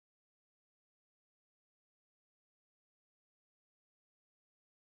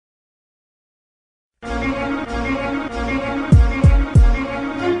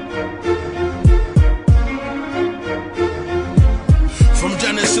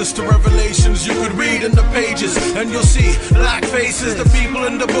Genesis to Revelations, you could read in the pages, and you'll see black faces. The people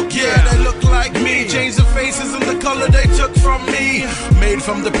in the book, yeah, they look like me. Change the faces and the color they took from me. Made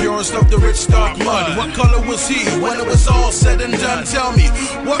from the purest of the rich dark mud. What color was he when it was all said and done? Tell me,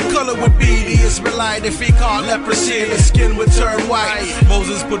 what color would be the Israelite if he caught leprosy and his skin would turn white?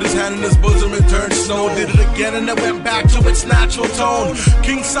 Moses put his hand in his bosom and turned snow. Did it again and it went back to its natural tone.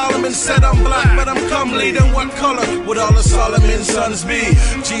 King Solomon said, I'm black, but I'm comely. Then what color would all of Solomon's sons be?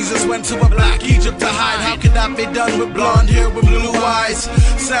 Jesus went to a black Egypt to hide. How could that be done with blonde hair with blue eyes?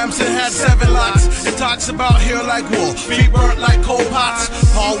 Samson had 7 locks. It talks about hair like wool, feet burnt like coal pots.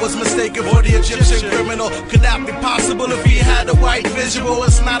 Paul was mistaken for the Egyptian criminal. Could that be possible if he had a white visual?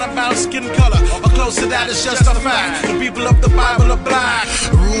 It's not about skin color, or close to that, it's just a fact. The people of the Bible are black.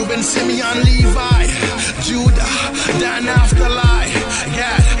 Reuben, Simeon, Levi, Judah, Dan, Naphtali,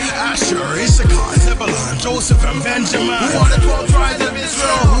 Gad, Asher, Issachar, Zebulun, Joseph, and Benjamin. Who are the 12 tribes of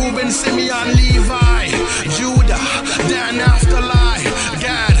Israel? Reuben, Simeon, Levi, Judah, Dan, Naphtali,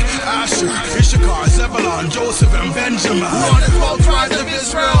 Gad, Asher, Issachar, Zebulun, Joseph, and Benjamin. Who are the 12 tribes of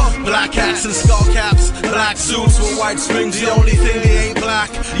Israel? Black hats and skull caps, black suits with white strings. The only thing they ain't black.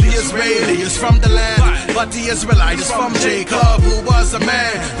 The Israeli is from the land, but the Israelite is from Jacob, who was a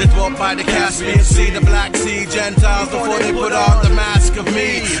man that dwelt by the Caspian Sea, the Black Sea. Gentiles before they put on the mask of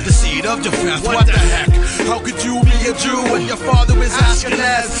me, the seed of Japheth. What the heck? How could you be a Jew when your father is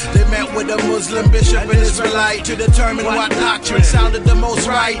Ashkenaz? They met with a Muslim bishop and Israelite to determine what doctrine sounded the most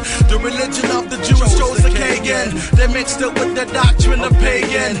right. The religion of the Jews chose the Kagan. They mixed it with the doctrine of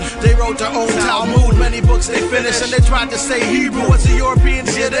pagan. They wrote their own Talmud, many books they finished, and they tried to say Hebrew was the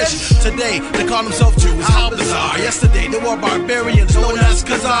Europeans' Yiddish. Today they call themselves Jews. How bizarre! Yesterday they were barbarians known as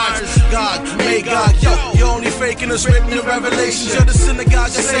Khazars. God, may God, yo, you're only faking is written in Revelations. You're the synagogue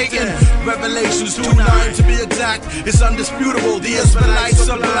of Satan. Revelations 2:9 to be exact. It's undisputable, the Israelites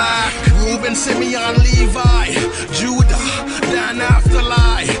are black. Reuben, Simeon, Levi, Judah, Dan,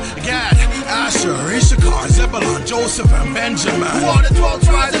 Naphtali, Gad, Asher, Issachar, Zebulun, Joseph, and Benjamin. Who are the 12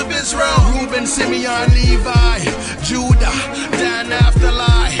 tribes of Israel? Reuben, Simeon, Levi, Judah, Dan,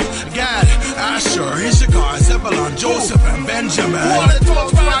 Naphtali, Gad, Asher, Issachar, Zebulun, Joseph, and Benjamin. Who are the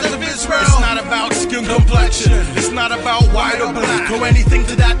 12 tribes of Israel? It's not about skin complexion. It's not about white or black or anything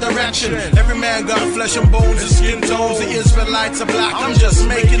to that direction. Every man got flesh and bones and skin tones. The Israelites are black. I'm just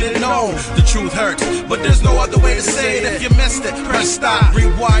making it known. The truth hurts, but there's no other way to say it. If you missed it, press stop,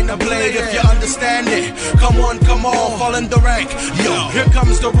 rewind the blade. If you understand it, come on, fall in the rank. Yo, here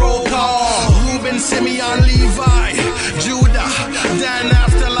comes the roll call. Reuben, Simeon, Levi, Judah, Dan,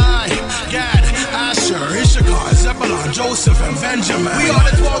 Naphtali, Gad, Asher, Issachar, Zebulun, Joseph, and Benjamin. We are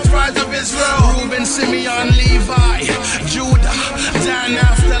the 12 tribes of Israel. Reuben, Simeon, Levi, Judah, Dan,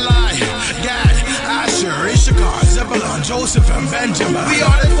 Naphtali, Gad, Asher, Issachar, Zebulun, Joseph, and Benjamin. We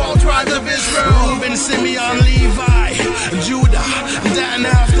are the 12 tribes of Israel. Reuben, Simeon, Levi, Judah, Dan,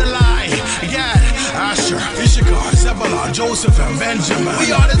 Naphtali, Gad, Asher, Issachar, Zebulun, Joseph, and Benjamin.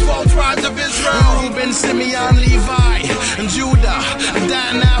 We are the 12 tribes of Israel. Reuben, Simeon, Levi, Judah,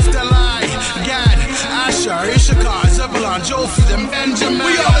 Dan, Naphtali, Gad, Asher, Issachar, Zebulun, Joseph, and Benjamin.